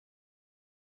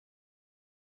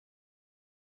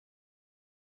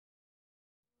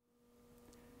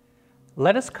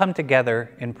Let us come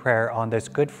together in prayer on this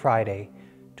Good Friday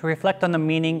to reflect on the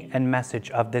meaning and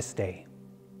message of this day.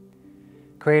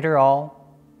 Creator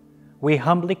all, we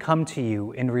humbly come to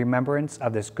you in remembrance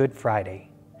of this Good Friday,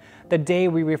 the day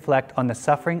we reflect on the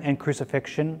suffering and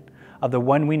crucifixion of the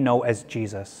one we know as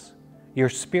Jesus, your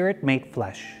Spirit made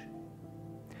flesh.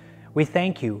 We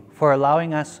thank you for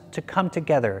allowing us to come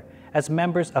together as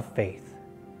members of faith.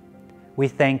 We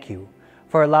thank you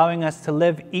for allowing us to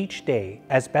live each day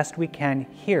as best we can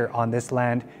here on this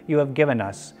land you have given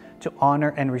us to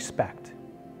honor and respect.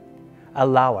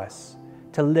 Allow us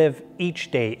to live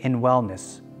each day in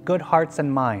wellness, good hearts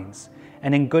and minds,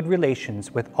 and in good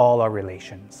relations with all our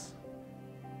relations.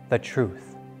 The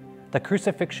truth, the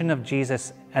crucifixion of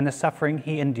Jesus and the suffering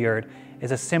he endured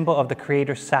is a symbol of the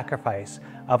Creator's sacrifice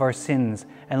of our sins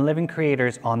and living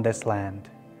creators on this land.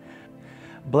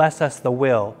 Bless us the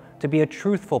will to be a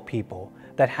truthful people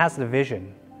that has the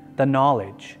vision, the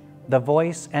knowledge, the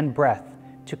voice and breath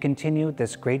to continue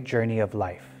this great journey of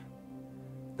life.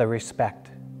 The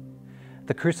respect.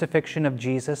 The crucifixion of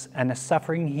Jesus and the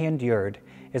suffering he endured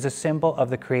is a symbol of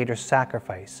the Creator's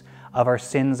sacrifice of our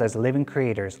sins as living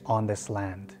creators on this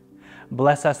land.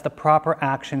 Bless us the proper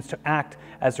actions to act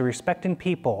as a respecting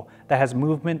people that has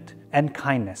movement and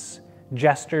kindness,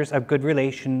 gestures of good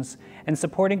relations, and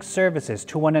supporting services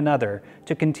to one another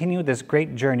to continue this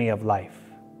great journey of life.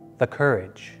 The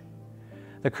courage.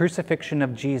 The crucifixion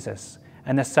of Jesus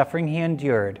and the suffering he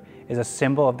endured is a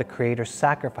symbol of the Creator's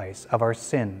sacrifice of our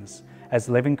sins as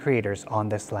living creators on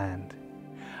this land.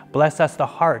 Bless us the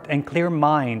heart and clear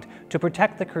mind to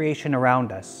protect the creation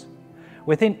around us.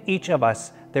 Within each of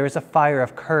us, there is a fire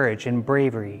of courage and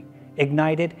bravery,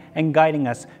 ignited and guiding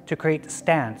us to create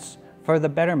stance for the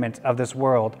betterment of this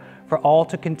world, for all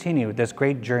to continue this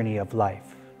great journey of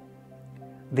life.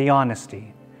 The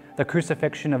honesty. The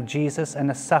crucifixion of Jesus and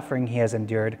the suffering he has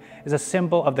endured is a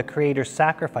symbol of the Creator's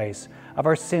sacrifice of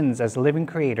our sins as living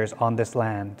creators on this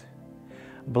land.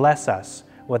 Bless us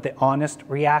with the honest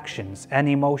reactions and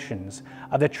emotions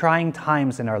of the trying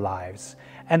times in our lives,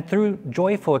 and through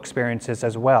joyful experiences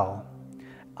as well.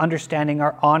 Understanding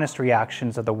our honest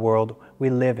reactions of the world we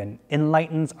live in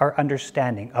enlightens our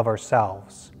understanding of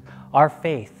ourselves, our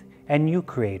faith, and you,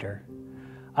 Creator.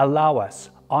 Allow us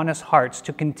honest hearts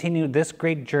to continue this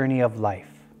great journey of life.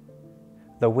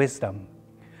 The wisdom.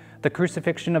 The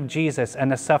crucifixion of Jesus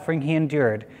and the suffering he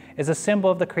endured is a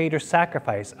symbol of the Creator's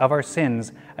sacrifice of our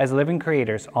sins as living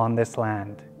creators on this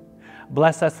land.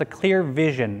 Bless us the clear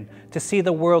vision to see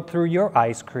the world through your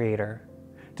eyes, Creator,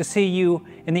 to see you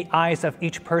in the eyes of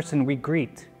each person we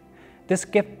greet. This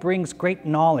gift brings great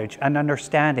knowledge and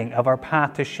understanding of our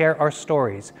path to share our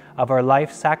stories of our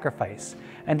life sacrifice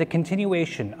and the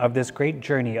continuation of this great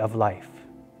journey of life.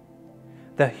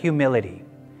 The humility.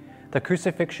 The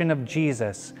crucifixion of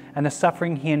Jesus and the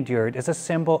suffering he endured is a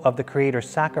symbol of the Creator's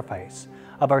sacrifice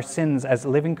of our sins as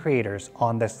living creators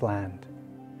on this land.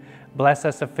 Bless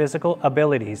us the physical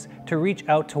abilities to reach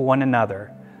out to one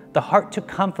another, the heart to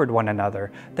comfort one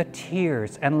another, the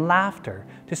tears and laughter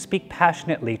to speak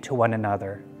passionately to one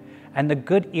another, and the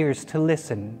good ears to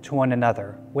listen to one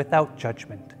another without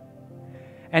judgment,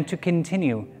 and to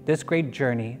continue this great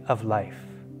journey of life.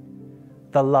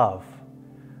 The love.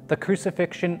 The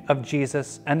crucifixion of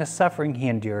Jesus and the suffering he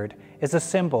endured is a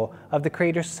symbol of the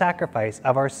Creator's sacrifice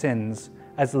of our sins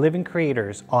as living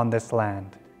creators on this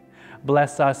land.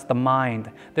 Bless us the mind,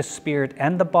 the spirit,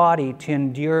 and the body to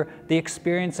endure the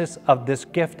experiences of this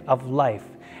gift of life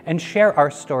and share our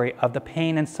story of the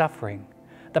pain and suffering,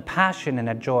 the passion and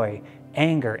the joy,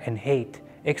 anger and hate,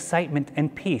 excitement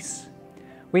and peace.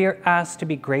 We are asked to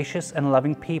be gracious and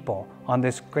loving people on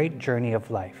this great journey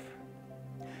of life.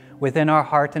 Within our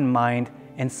heart and mind,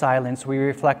 in silence, we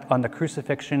reflect on the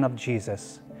crucifixion of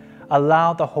Jesus.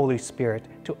 Allow the Holy Spirit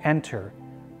to enter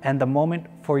and the moment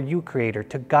for you, Creator,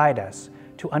 to guide us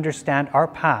to understand our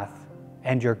path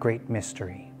and your great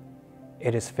mystery.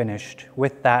 It is finished.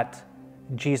 With that,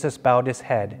 Jesus bowed his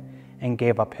head and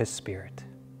gave up his spirit.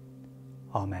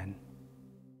 Amen.